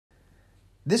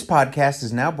This podcast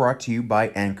is now brought to you by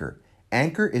Anchor.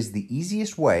 Anchor is the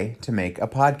easiest way to make a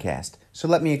podcast. So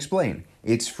let me explain.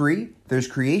 It's free. There's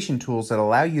creation tools that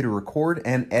allow you to record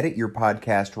and edit your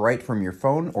podcast right from your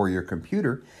phone or your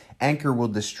computer. Anchor will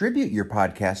distribute your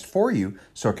podcast for you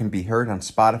so it can be heard on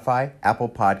Spotify, Apple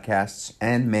Podcasts,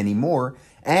 and many more.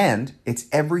 And it's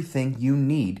everything you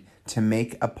need to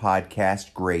make a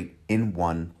podcast great in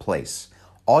one place.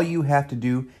 All you have to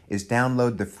do is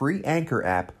download the free Anchor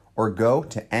app or go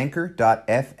to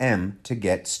anchor.fm to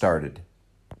get started.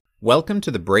 Welcome to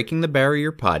the Breaking the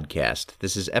Barrier podcast.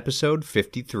 This is episode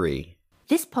 53.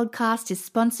 This podcast is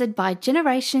sponsored by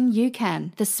Generation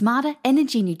UCAN, the smarter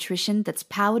energy nutrition that's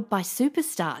powered by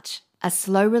Superstarch, a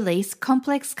slow-release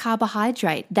complex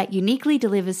carbohydrate that uniquely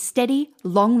delivers steady,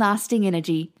 long-lasting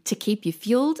energy to keep you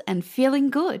fueled and feeling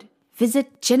good.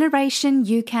 Visit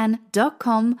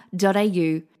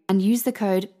generationucan.com.au and use the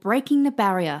code Breaking the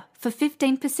Barrier for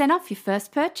 15% off your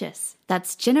first purchase.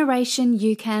 That's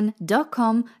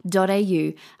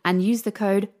generationucan.com.au and use the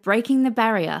code Breaking the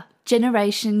Barrier.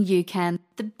 Generation UCAN,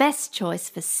 the best choice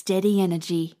for steady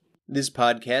energy. This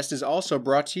podcast is also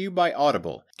brought to you by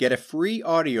Audible. Get a free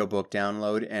audiobook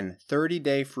download and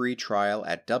 30-day free trial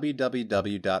at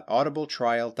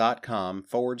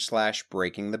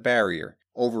www.audibletrial.com/breaking the barrier.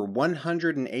 Over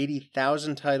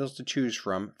 180,000 titles to choose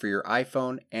from for your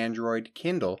iPhone, Android,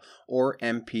 Kindle, or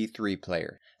MP3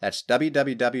 player. That's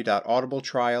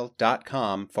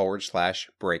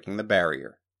www.audibletrial.com/breaking the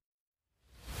barrier.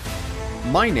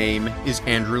 My name is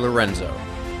Andrew Lorenzo,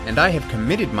 and I have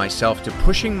committed myself to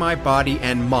pushing my body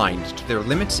and mind to their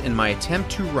limits in my attempt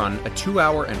to run a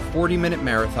 2-hour and 40-minute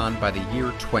marathon by the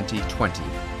year 2020.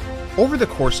 Over the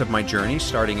course of my journey,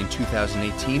 starting in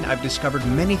 2018, I've discovered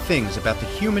many things about the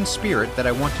human spirit that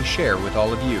I want to share with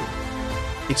all of you.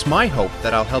 It's my hope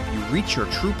that I'll help you reach your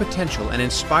true potential and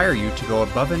inspire you to go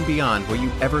above and beyond what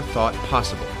you ever thought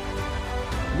possible.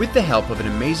 With the help of an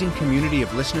amazing community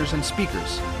of listeners and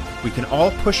speakers, we can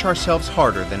all push ourselves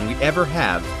harder than we ever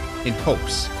have in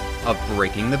hopes of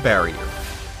breaking the barrier.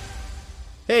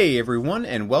 Hey everyone,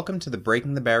 and welcome to the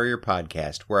Breaking the Barrier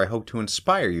podcast, where I hope to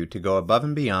inspire you to go above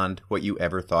and beyond what you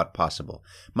ever thought possible.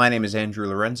 My name is Andrew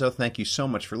Lorenzo. Thank you so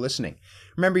much for listening.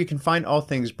 Remember, you can find all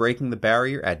things Breaking the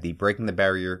Barrier at the Breaking the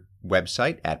Barrier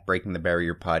website at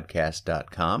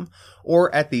breakingthebarrierpodcast.com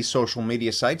or at the social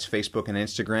media sites, Facebook and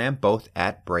Instagram, both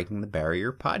at Breaking the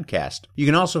Barrier Podcast. You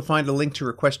can also find a link to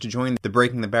request to join the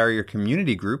Breaking the Barrier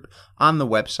community group on the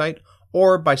website,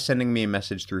 or by sending me a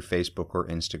message through Facebook or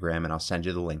Instagram, and I'll send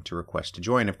you the link to request to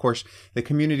join. Of course, the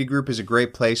community group is a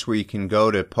great place where you can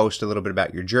go to post a little bit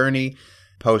about your journey,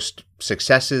 post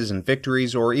successes and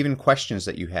victories, or even questions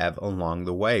that you have along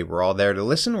the way. We're all there to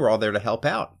listen. We're all there to help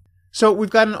out. So we've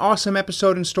got an awesome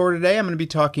episode in store today. I'm going to be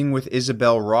talking with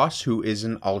Isabel Ross, who is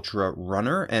an ultra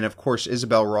runner. And of course,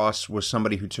 Isabel Ross was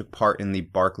somebody who took part in the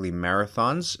Barkley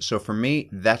Marathons. So for me,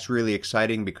 that's really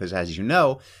exciting because, as you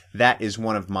know, that is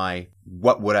one of my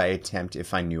what would I attempt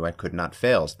if I knew I could not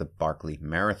fails, the Barkley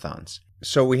Marathons.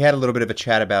 So we had a little bit of a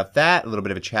chat about that, a little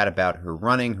bit of a chat about her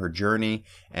running, her journey,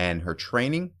 and her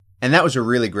training. And that was a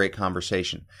really great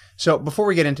conversation. So before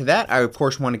we get into that, I of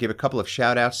course want to give a couple of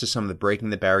shout outs to some of the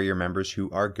Breaking the Barrier members who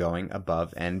are going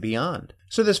above and beyond.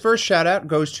 So this first shout out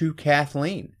goes to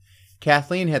Kathleen.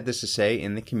 Kathleen had this to say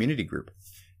in the community group.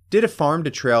 Did a farm to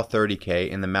trail 30K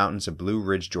in the mountains of Blue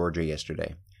Ridge, Georgia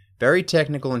yesterday. Very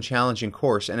technical and challenging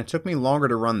course, and it took me longer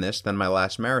to run this than my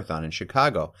last marathon in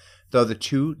Chicago, though the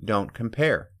two don't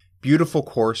compare. Beautiful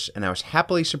course, and I was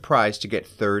happily surprised to get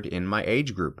third in my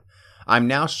age group. I'm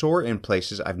now sore in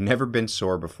places I've never been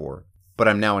sore before, but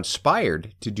I'm now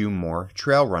inspired to do more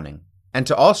trail running and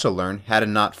to also learn how to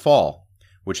not fall,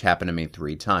 which happened to me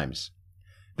 3 times.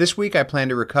 This week I plan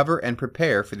to recover and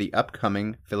prepare for the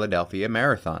upcoming Philadelphia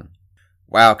Marathon.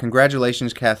 Wow,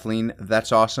 congratulations, Kathleen.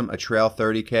 That's awesome. A trail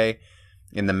 30K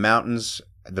in the mountains,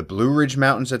 the Blue Ridge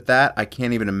Mountains at that. I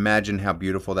can't even imagine how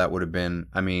beautiful that would have been.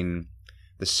 I mean,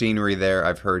 the scenery there,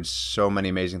 I've heard so many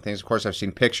amazing things. Of course, I've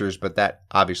seen pictures, but that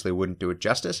obviously wouldn't do it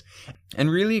justice.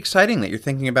 And really exciting that you're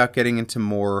thinking about getting into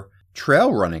more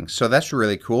trail running. So that's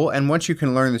really cool. And once you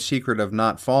can learn the secret of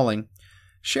not falling,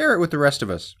 share it with the rest of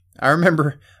us. I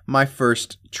remember my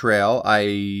first trail.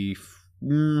 I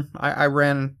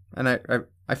ran and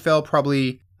I fell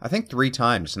probably, I think 3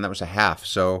 times, and that was a half.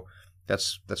 So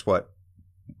that's what,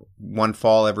 1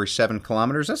 fall every 7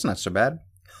 kilometers. That's not so bad.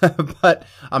 But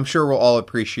I'm sure we'll all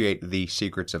appreciate the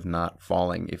secrets of not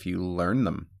falling if you learn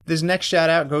them. This next shout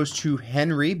out goes to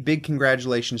Henry. Big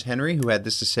congratulations, Henry, who had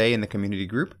this to say in the community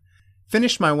group.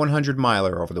 Finished my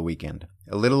 100-miler over the weekend.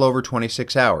 A little over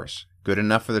 26 hours. Good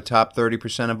enough for the top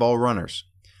 30% of all runners.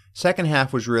 Second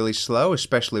half was really slow,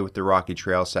 especially with the rocky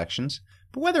trail sections.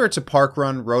 But whether it's a park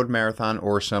run, road marathon,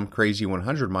 or some crazy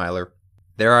 100-miler,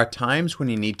 there are times when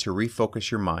you need to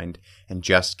refocus your mind and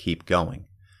just keep going.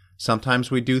 Sometimes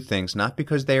we do things not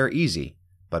because they are easy,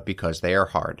 but because they are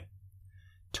hard.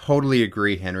 Totally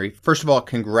agree, Henry. First of all,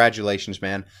 congratulations,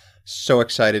 man. So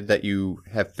excited that you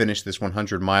have finished this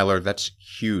 100-miler. That's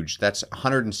huge. That's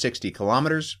 160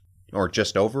 kilometers, or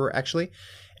just over, actually,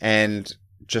 and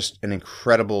just an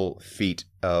incredible feat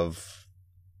of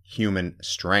human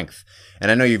strength.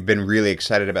 And I know you've been really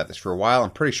excited about this for a while.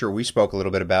 I'm pretty sure we spoke a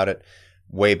little bit about it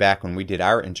way back when we did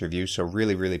our interview, so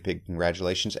really, really big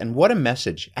congratulations. And what a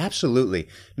message. Absolutely.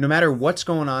 No matter what's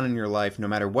going on in your life, no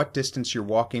matter what distance you're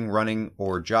walking, running,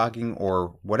 or jogging,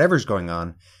 or whatever's going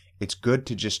on, it's good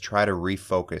to just try to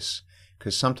refocus,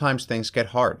 because sometimes things get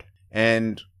hard,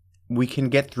 and we can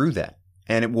get through that,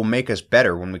 and it will make us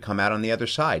better when we come out on the other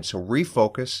side. So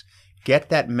refocus, get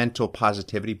that mental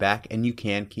positivity back, and you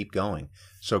can keep going.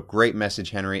 So great message,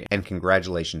 Henry, and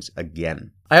congratulations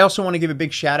again. I also want to give a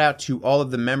big shout out to all of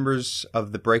the members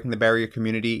of the Breaking the Barrier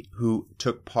community who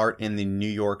took part in the New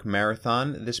York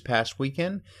Marathon this past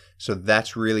weekend. So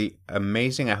that's really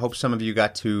amazing. I hope some of you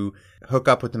got to hook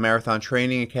up with the Marathon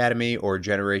Training Academy or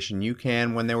Generation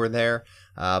UCAN when they were there.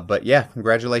 But yeah,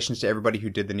 congratulations to everybody who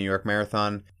did the New York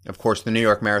Marathon. Of course, the New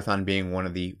York Marathon being one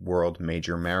of the world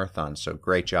major marathons. So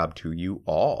great job to you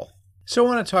all. So I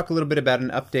want to talk a little bit about an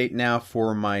update now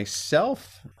for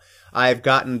myself. I've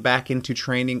gotten back into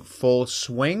training full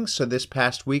swing. So this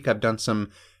past week, I've done some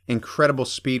incredible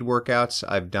speed workouts.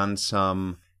 I've done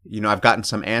some, I've gotten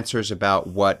some answers about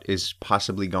what is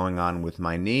possibly going on with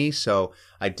my knee. So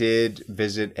I did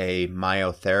visit a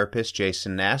myotherapist,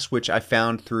 Jason Nass, which I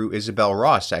found through Isabel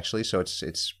Ross, actually. So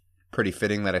it's pretty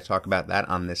fitting that I talk about that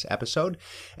on this episode.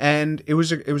 And it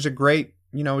was a great,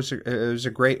 it was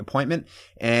a great appointment.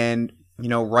 And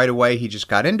right away, he just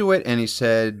got into it, and he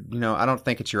said, I don't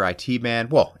think it's your IT band.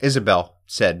 Well, Isabel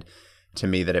said to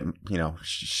me that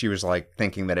she was like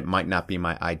thinking that it might not be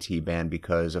my IT band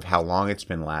because of how long it's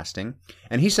been lasting.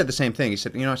 And he said the same thing. He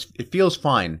said, it feels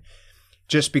fine.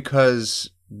 Just because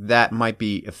that might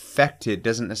be affected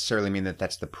doesn't necessarily mean that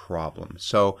that's the problem.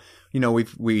 So,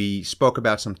 we spoke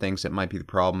about some things that might be the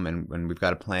problem, and we've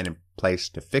got a plan in place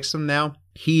to fix them now.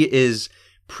 He is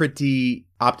pretty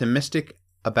optimistic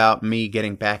about me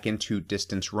getting back into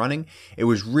distance running. It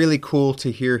was really cool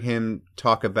to hear him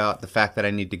talk about the fact that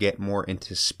I need to get more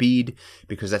into speed,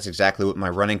 because that's exactly what my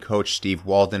running coach, Steve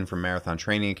Walden from Marathon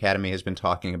Training Academy, has been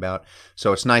talking about.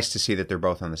 So it's nice to see that they're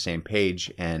both on the same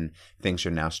page and things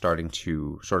are now starting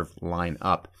to sort of line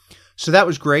up. So that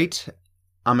was great.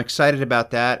 I'm excited about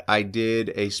that. I did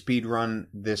a speed workout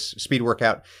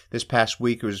this past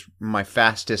week. It was my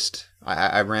fastest.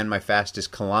 I ran my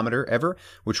fastest kilometer ever,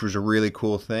 which was a really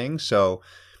cool thing. So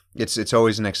it's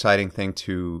always an exciting thing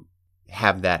to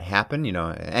have that happen.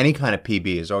 Any kind of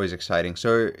PB is always exciting.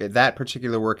 So that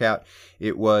particular workout,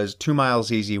 it was 2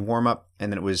 miles easy warm up,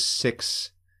 and then it was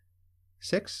six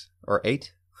or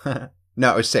eight.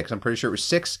 No, it was 6. I'm pretty sure it was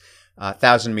 6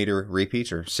 1,000-meter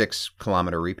repeats, or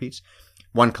 6-kilometer repeats.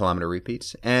 1-kilometer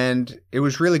repeats, and it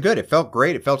was really good. It felt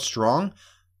great. It felt strong.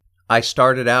 I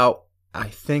started out, I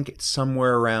think it's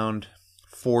somewhere around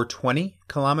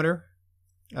 420-kilometer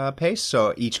pace,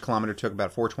 so each kilometer took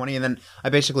about 420, and then I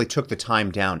basically took the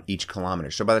time down each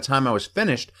kilometer. So by the time I was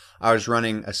finished, I was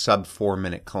running a sub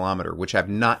 4-minute kilometer, which I've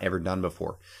not ever done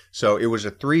before. So it was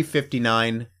a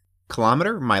 3:59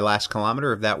 kilometer, my last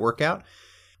kilometer of that workout,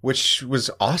 which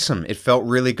was awesome. It felt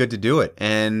really good to do it,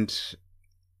 and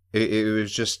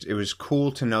it was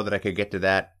cool to know that I could get to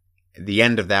the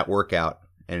end of that workout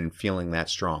and feeling that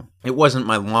strong. It wasn't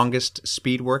my longest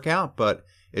speed workout, but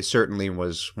it certainly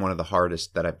was one of the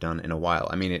hardest that I've done in a while.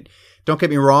 I mean, don't get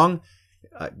me wrong,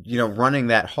 running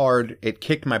that hard, it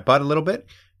kicked my butt a little bit,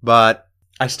 but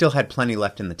I still had plenty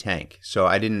left in the tank. So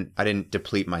I didn't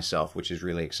deplete myself, which is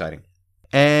really exciting.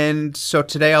 And so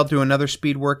today I'll do another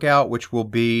speed workout, which will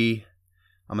be,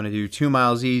 I'm going to do 2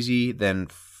 miles easy, then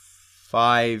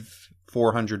 5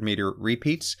 400-meter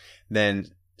repeats, then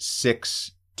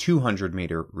 6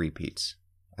 200-meter repeats,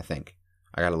 I think.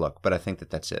 I got to look, but I think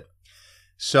that's it.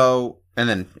 So, and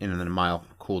then a mile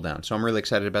cool down. So I'm really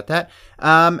excited about that.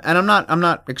 And I'm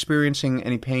not experiencing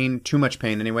any pain, too much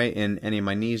pain anyway, in any of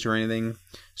my knees or anything.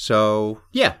 So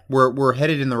yeah, we're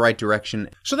headed in the right direction.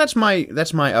 So that's my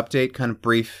update, kind of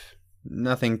brief,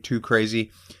 nothing too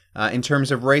crazy. In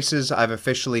terms of races, I've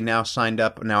officially now signed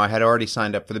up. Now, I had already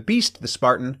signed up for the Beast, the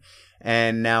Spartan,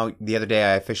 and now the other day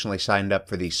I officially signed up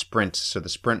for the Sprint. So the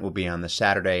Sprint will be on the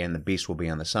Saturday and the Beast will be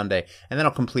on the Sunday. And then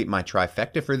I'll complete my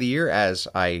trifecta for the year, as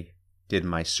I did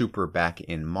my super back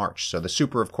in March. So the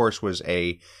super, of course, was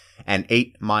an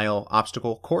 8-mile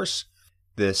obstacle course.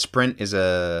 The sprint is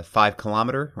a 5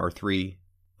 kilometer or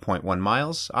 3.1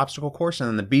 miles obstacle course. And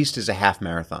then the beast is a half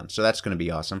marathon. So that's going to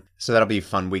be awesome. So that'll be a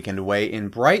fun weekend away in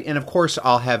Bright. And of course,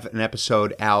 I'll have an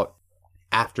episode out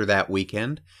after that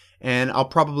weekend. And I'll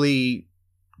probably,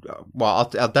 I'll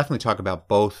definitely talk about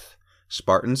both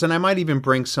Spartans, and I might even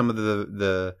bring some of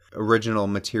the original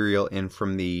material in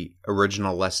from the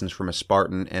original Lessons from a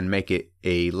Spartan and make it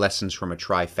a Lessons from a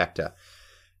Trifecta.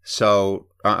 So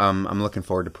I'm looking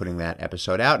forward to putting that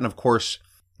episode out. And of course,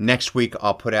 next week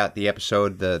I'll put out the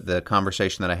episode, the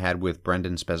conversation that I had with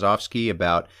Brendan Spazovsky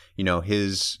about,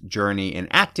 his journey in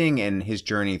acting and his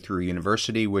journey through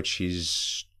university, which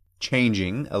he's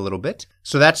changing a little bit.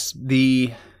 So that's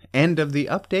the end of the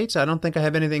updates. I don't think I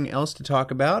have anything else to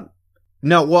talk about.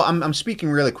 No, well, I'm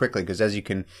speaking really quickly because, as you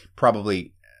can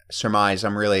probably surmise,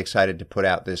 I'm really excited to put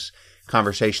out this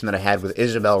conversation that I had with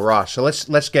Isabel Ross. So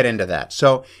let's get into that.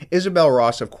 So Isabel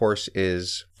Ross, of course,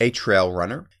 is a trail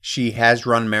runner. She has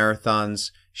run marathons.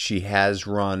 She's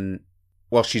run,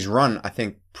 I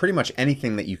think, pretty much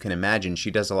anything that you can imagine.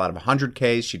 She does a lot of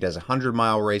 100Ks. She does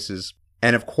 100-mile races.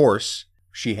 And, of course,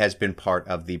 she has been part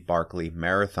of the Barkley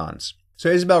Marathons. So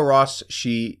Isabel Ross,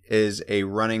 she is a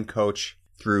running coach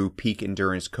through Peak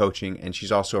Endurance Coaching, and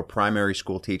she's also a primary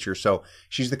school teacher. So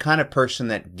she's the kind of person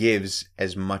that gives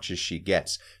as much as she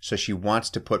gets. So she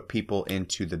wants to put people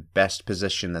into the best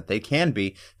position that they can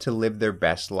be to live their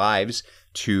best lives,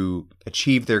 to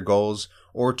achieve their goals,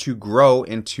 or to grow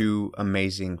into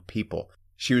amazing people.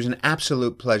 She was an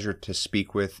absolute pleasure to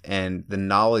speak with, and the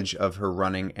knowledge of her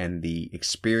running and the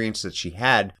experience that she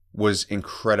had was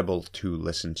incredible to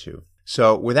listen to.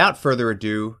 So without further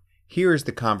ado, here is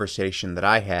the conversation that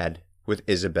I had with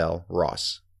Isabel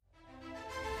Ross.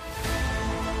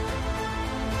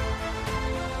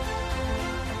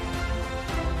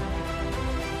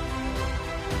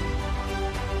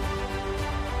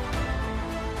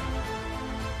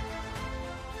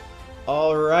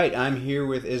 All right, I'm here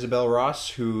with Isabel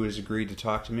Ross, who has agreed to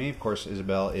talk to me. Of course,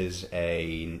 Isabel is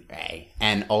an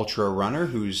ultra runner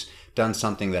who's done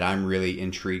something that I'm really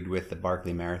intrigued with, the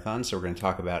Barkley Marathon. So we're going to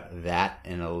talk about that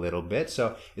in a little bit.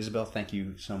 So, Isabel, thank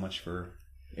you so much for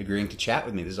agreeing to chat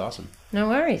with me. This is awesome. No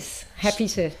worries. Happy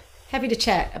to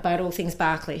chat about all things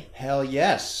Barkley. Hell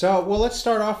yes. So, let's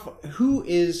start off. Who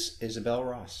is Isabel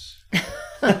Ross?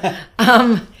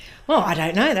 Well, I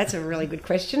don't know. That's a really good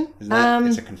question.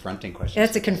 It's a confronting question.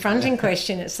 That's a confronting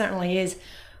question. It certainly is.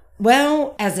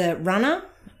 Well, as a runner,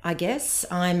 I guess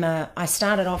I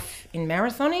started off in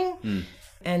marathoning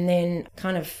and then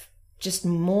kind of just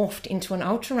morphed into an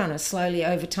ultra runner slowly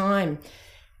over time.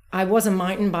 I was a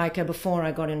mountain biker before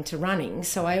I got into running,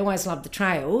 so I always loved the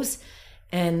trails.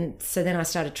 And so then I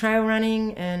started trail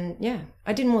running, and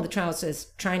I did more the trails as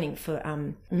training for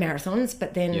marathons.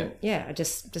 But then, I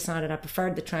just decided I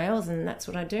preferred the trails, and that's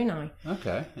what I do now.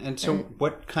 Okay. And so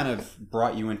what kind of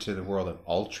brought you into the world of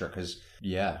ultra? Because,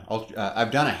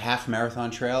 I've done a half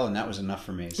marathon trail, and that was enough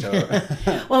for me. So,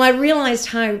 well, I realized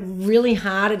how really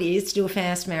hard it is to do a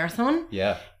fast marathon.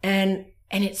 Yeah. And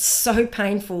it's so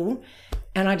painful.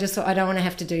 And I just thought, I don't want to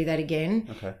have to do that again.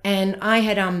 Okay. And I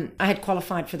had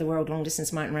qualified for the World Long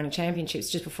Distance Mountain Running Championships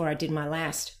just before I did my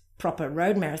last proper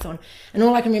road marathon. And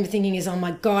all I can remember thinking is, oh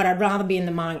my God, I'd rather be in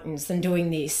the mountains than doing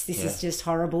this. This is just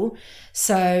horrible.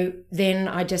 So then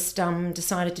I just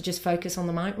decided to just focus on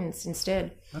the mountains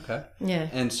instead. Okay. Yeah.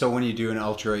 And so when you do an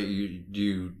ultra,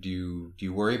 do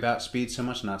you worry about speed so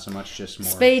much? Not so much, just more.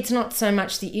 Speed's not so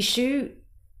much the issue.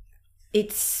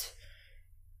 It's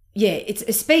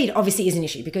speed obviously is an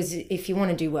issue, because if you want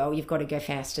to do well, you've got to go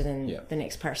faster than the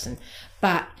next person.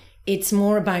 But it's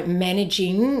more about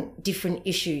managing different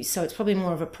issues. So it's probably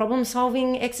more of a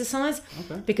problem-solving exercise,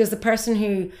 because the person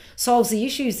who solves the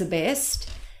issues the best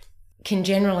can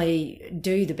generally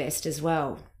do the best as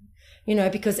well.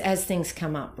 Because as things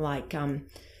come up, like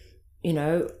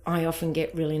I often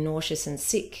get really nauseous and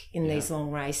sick in these long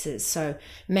races. So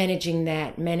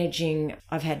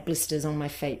I've had blisters on my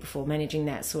feet before, managing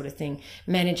that sort of thing,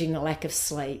 managing the lack of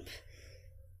sleep,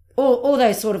 all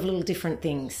those sort of little different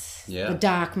things, the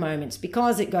dark moments.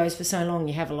 Because it goes for so long,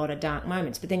 you have a lot of dark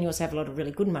moments, but then you also have a lot of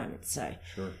really good moments. So,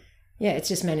 it's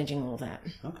just managing all that.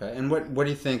 Okay. And what do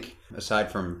you think,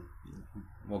 aside from,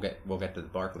 we'll get to the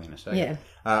Barkley in a second.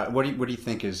 Yeah. What do you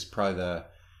think is probably the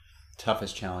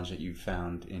toughest challenge that you've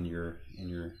found in your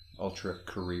ultra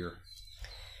career?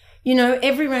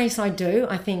 Every race I do,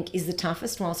 I think, is the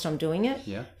toughest whilst I'm doing it.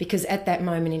 Yeah. Because at that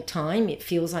moment in time, it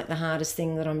feels like the hardest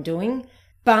thing that I'm doing.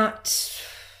 But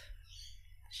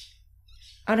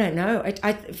I don't know.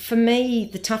 For me,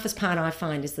 the toughest part I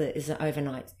find is the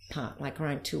overnight part, like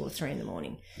around 2 or 3 in the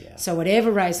morning. Yeah. So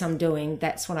whatever race I'm doing,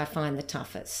 that's what I find the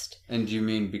toughest. And do you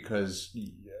mean because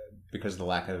the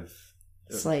lack of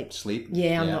sleep?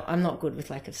 Yeah, I'm not good with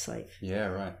lack of sleep. Yeah,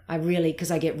 right.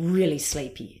 Because I get really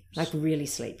sleepy, really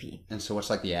sleepy. And so what's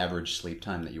like the average sleep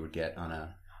time that you would get on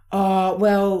a...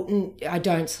 Well, I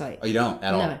don't sleep. Oh, you don't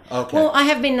at all? No. Okay. Well, I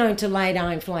have been known to lay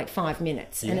down for like 5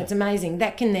 minutes, and it's amazing.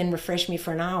 That can then refresh me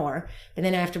for an hour, but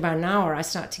then after about an hour, I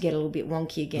start to get a little bit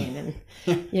wonky again,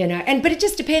 and but it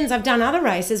just depends. I've done other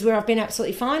races where I've been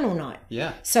absolutely fine all night.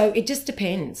 Yeah. So it just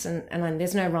depends, and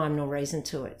there's no rhyme nor reason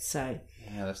to it. So.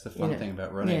 Yeah, that's the fun thing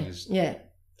about running is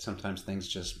sometimes things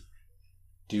just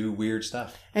do weird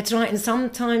stuff. That's right, and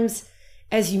sometimes,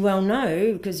 as you well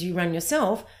know, because you run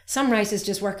yourself, some races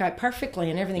just work out perfectly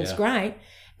and everything's great,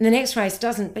 and the next race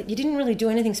doesn't, but you didn't really do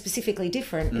anything specifically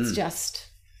different. It just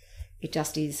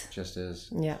is. Just is.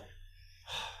 Yeah.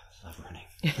 I love running.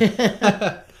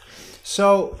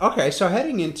 So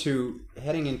heading into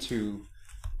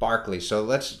Barkley, so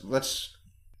let's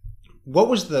what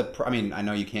was I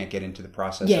know you can't get into the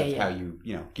process of how you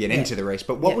get into the race,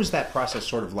 but what was that process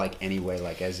sort of like anyway,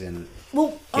 like as in...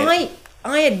 Well, I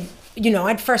had,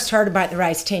 I'd first heard about the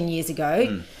race 10 years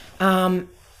ago, and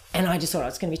I just thought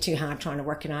it's going to be too hard trying to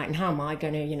work it out, and how am I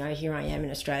going to, here I am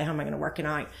in Australia, how am I going to work it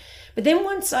out? But then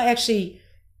once I actually,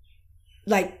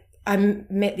 I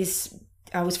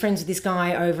was friends with this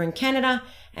guy over in Canada,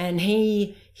 and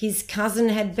his cousin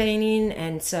had been in,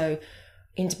 and so...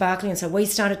 into Barkley, and so we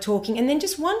started talking, and then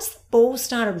just once the ball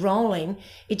started rolling,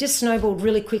 it just snowballed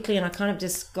really quickly, and I kind of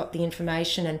just got the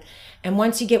information, and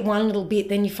once you get one little bit,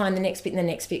 then you find the next bit and the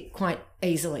next bit quite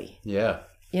easily. Yeah.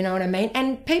 You know what I mean?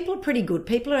 And people are pretty good.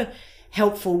 People are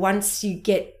helpful once you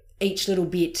get each little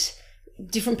bit.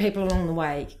 Different people along the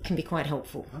way can be quite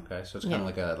helpful. Okay, so it's kind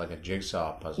of like a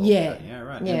jigsaw puzzle. Yeah. Yeah,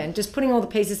 right. Yeah, and just putting all the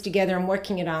pieces together and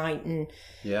working it out. And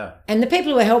the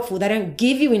people who are helpful, they don't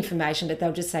give you information, but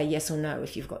they'll just say yes or no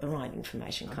if you've got the right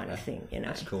information, kind of thing,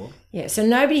 That's cool. Yeah, so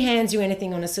nobody hands you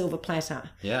anything on a silver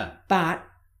platter. Yeah. But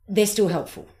they're still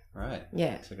helpful. Right.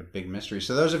 Yeah. It's like a big mystery.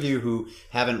 So those of you who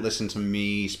haven't listened to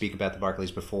me speak about the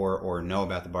Barkleys before or know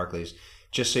about the Barkleys,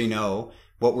 just so you know,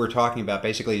 what we're talking about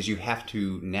basically is you have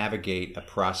to navigate a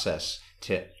process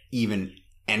to even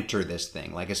enter this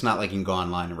thing. Like, it's not like you can go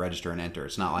online and register and enter.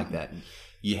 It's not like that.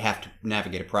 You have to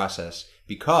navigate a process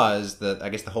because I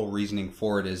guess the whole reasoning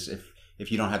for it is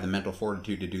if you don't have the mental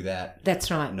fortitude to do that.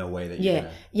 That's right. No way that you're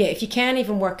gonna... Yeah. If you can't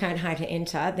even work out how to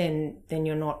enter, then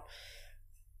you're not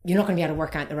going to be able to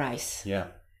work out the race. Yeah.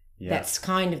 Yeah. That's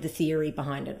kind of the theory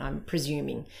behind it, I'm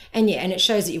presuming. And and it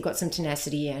shows that you've got some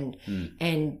tenacity and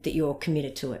that you're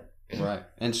committed to it. Right.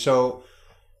 And so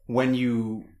when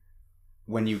you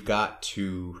got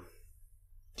to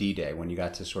D-Day, when you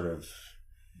got to sort of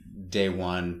day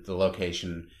one, the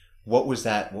location, what was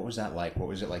that like? What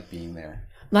was it like being there?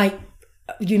 Like,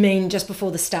 you mean just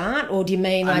before the start, or do you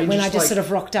mean like when I just sort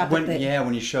of rocked up?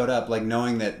 When you showed up, like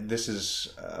knowing that this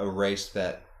is a race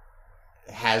that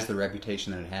has the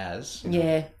reputation that it has,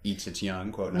 eats its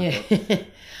young, quote unquote. Yeah.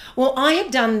 Well, I had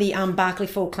done the Barkley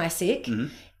Fall Classic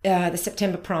the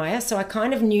September prior, so I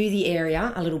kind of knew the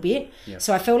area a little bit. Yep.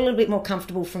 So I felt a little bit more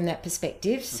comfortable from that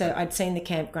perspective. So I'd seen the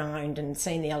campground and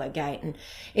seen the Yellow Gate, and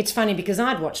it's funny because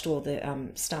I'd watched all the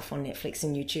stuff on Netflix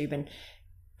and YouTube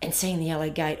and seeing the Yellow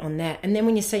Gate on that. And then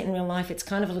when you see it in real life, it's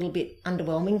kind of a little bit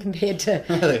underwhelming compared to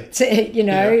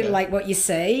like what you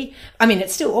see. I mean,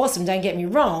 it's still awesome, don't get me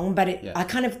wrong, but I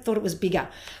kind of thought it was bigger,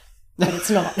 but it's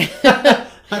not.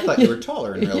 I thought you were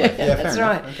taller in real life. Yeah, that's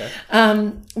right. Okay.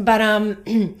 But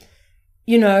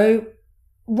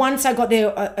once I got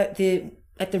there at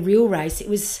the real race, it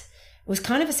was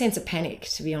kind of a sense of panic,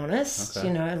 to be honest.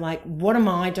 Okay. Like, what am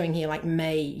I doing here? Like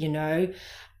me,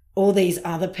 all these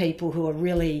other people who are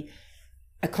really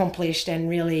accomplished and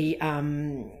really, I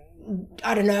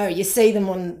don't know, you see them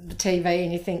on the TV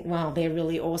and you think, wow, they're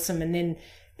really awesome. And then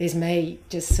there's me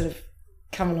just sort of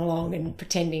coming along and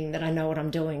pretending that I know what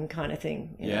I'm doing, kind of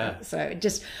thing. You know? So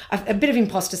just a bit of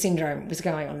imposter syndrome was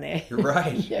going on there.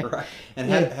 Right. Right.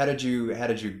 And how did you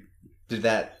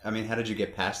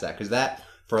get past that? Because that,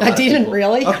 for a lot I didn't of people,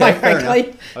 really, okay, quite frankly.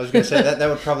 Enough. I was going to say that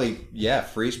would probably,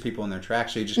 freeze people in their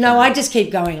tracks. So you just I just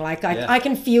keep going. Like I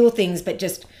can feel things, but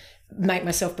just make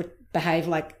myself behave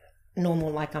like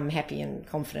normal, like I'm happy and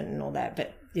confident and all that.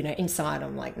 But inside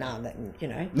I'm like, nah,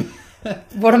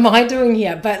 what am I doing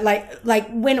here? But like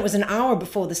when it was an hour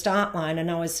before the start line and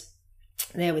I was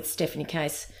there with Stephanie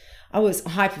Case, I was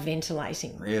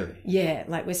hyperventilating. Really? Yeah,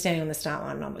 like we're standing on the start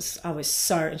line and I was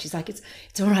so, and she's like, it's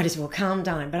all right as well, calm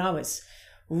down. But I was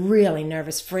really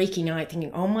nervous, freaking out,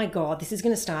 thinking, oh my God, this is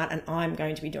going to start and I'm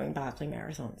going to be doing Barkley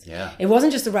marathons. Yeah. It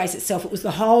wasn't just the race itself, it was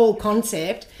the whole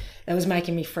concept that was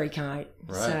making me freak out.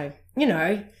 Right. So, you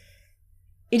know,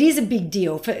 it is a big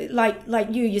deal for like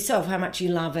you yourself, how much you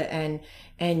love it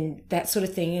and that sort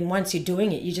of thing. And once you're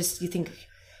doing it, you think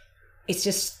it's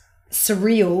just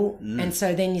surreal. And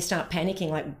so then you start panicking,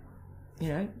 like, you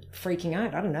know, freaking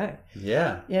out. I don't know.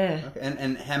 Yeah. Yeah. Okay.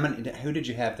 And who did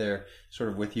you have there sort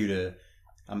of with you to,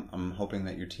 I'm hoping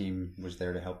that your team was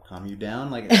there to help calm you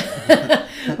down. Like,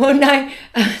 well, no.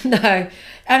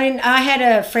 I mean, I had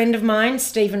a friend of mine,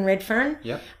 Stephen Redfern.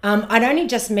 Yep. I'd only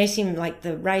just met him, like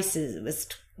the races was,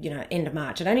 you know, end of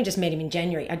March. I'd only just met him in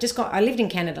January. I lived in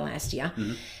Canada last year.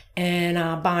 And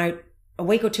about a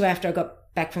week or two after I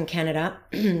got back from Canada,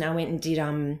 I went and did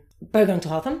Bogong to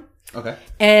Hotham. Okay.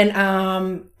 And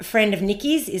a friend of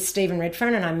Nikki's is Stephen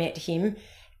Redfern, and I met him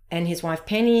and his wife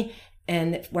Penny,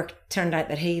 and it turned out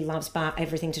that he loves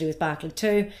everything to do with Barkley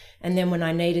too. And then when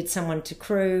I needed someone to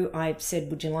crew, I said,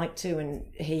 would you like to? And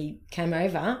he came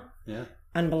over,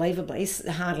 unbelievably,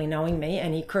 hardly knowing me,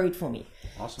 and he crewed for me.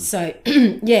 Awesome. So,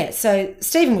 yeah, so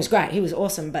Stephen was great. He was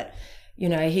awesome, but, you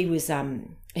know, he wasn't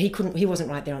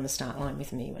right there on the start line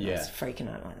with me when I was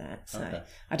freaking out like that. So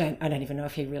I don't even know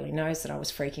if he really knows that I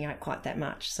was freaking out quite that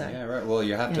much. So yeah, right. Well,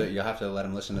 you'll have to let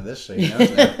him listen to this so he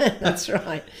knows that. That's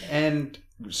right. And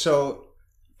so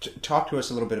talk to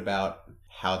us a little bit about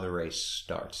how the race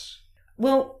starts.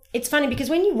 Well, it's funny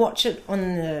because when you watch it on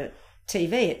the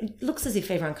TV, it looks as if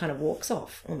everyone kind of walks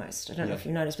off almost. I don't know if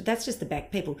you've noticed, but that's just the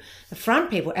back people. The front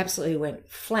people absolutely went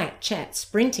flat, chat,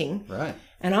 sprinting. Right.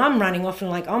 And I'm running off and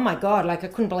like, oh my God, like I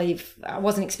couldn't believe, I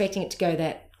wasn't expecting it to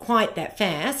go quite that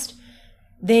fast.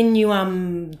 Then you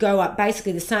go up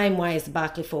basically the same way as the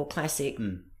Barkley Fall Classic.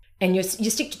 And you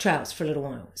stick to trails for a little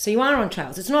while. So you are on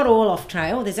trails. It's not all off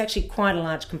trail. There's actually quite a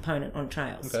large component on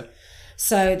trails. Okay.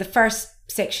 So the first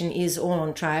section is all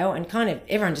on trail, and kind of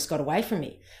everyone just got away from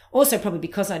me. Also probably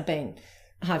because I'd been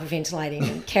hyperventilating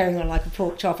and carrying on like a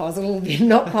pork chop. I was a little bit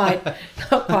not quite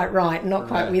right, not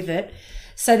quite with it.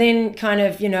 So then kind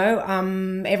of, you know,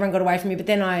 everyone got away from me. But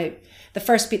then the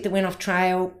first bit that went off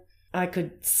trail, I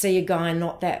could see a guy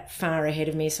not that far ahead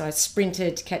of me. So I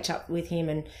sprinted to catch up with him,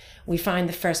 and we found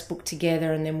the first book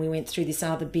together, and then we went through this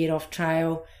other bit off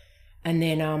trail. And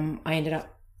then I ended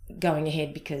up going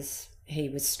ahead because he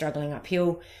was struggling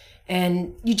uphill.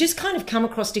 And you just kind of come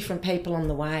across different people on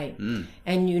the way.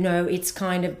 And, you know, it's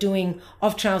kind of doing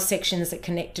off-trail sections that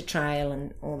connect to trail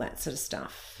and all that sort of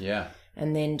stuff. Yeah.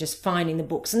 And then just finding the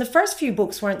books. And the first few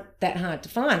books weren't that hard to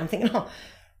find. I'm thinking,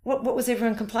 what was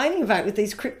everyone complaining about with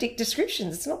these cryptic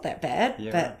descriptions? It's not that bad.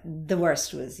 Yeah. But the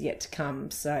worst was yet to come.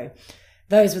 So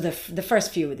those were the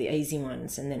first few were the easy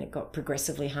ones. And then it got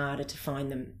progressively harder to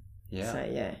find them. Yeah. So,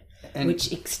 yeah.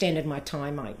 Which extended my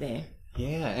time out there.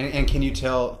 Yeah, and can you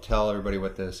tell everybody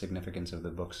what the significance of the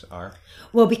books are?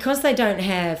 Well, because they don't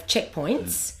have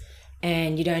checkpoints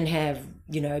and you don't have,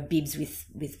 you know, bibs with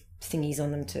thingies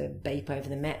on them to beep over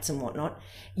the mats and whatnot,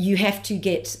 you have to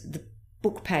get the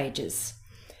book pages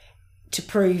to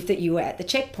prove that you were at the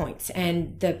checkpoints.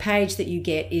 And the page that you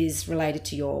get is related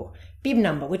to your bib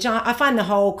number, which I find the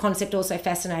whole concept also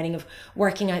fascinating of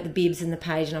working out the bibs and the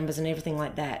page numbers and everything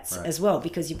like that as well,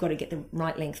 because you've got to get the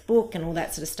right length book and all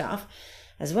that sort of stuff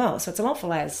as well. So it's a lot for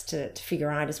lads to figure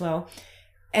out as well.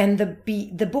 And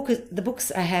the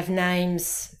books have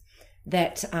names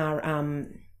that are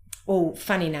all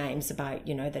funny names about,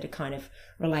 you know, that are kind of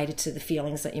related to the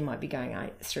feelings that you might be going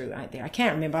through out there. I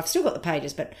can't remember. I've still got the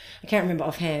pages, but I can't remember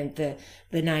offhand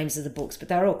the names of the books, but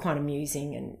they're all quite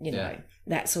amusing and, you know,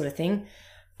 that sort of thing.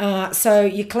 So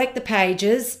you collect the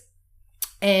pages,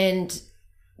 and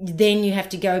then you have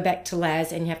to go back to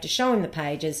Laz and you have to show him the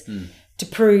pages to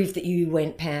prove that you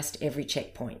went past every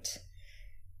checkpoint.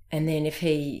 And then if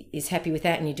he is happy with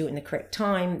that and you do it in the correct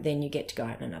time, then you get to go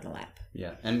out on another lap.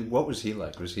 Yeah. And what was he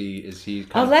like? Is he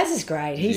Laz is great.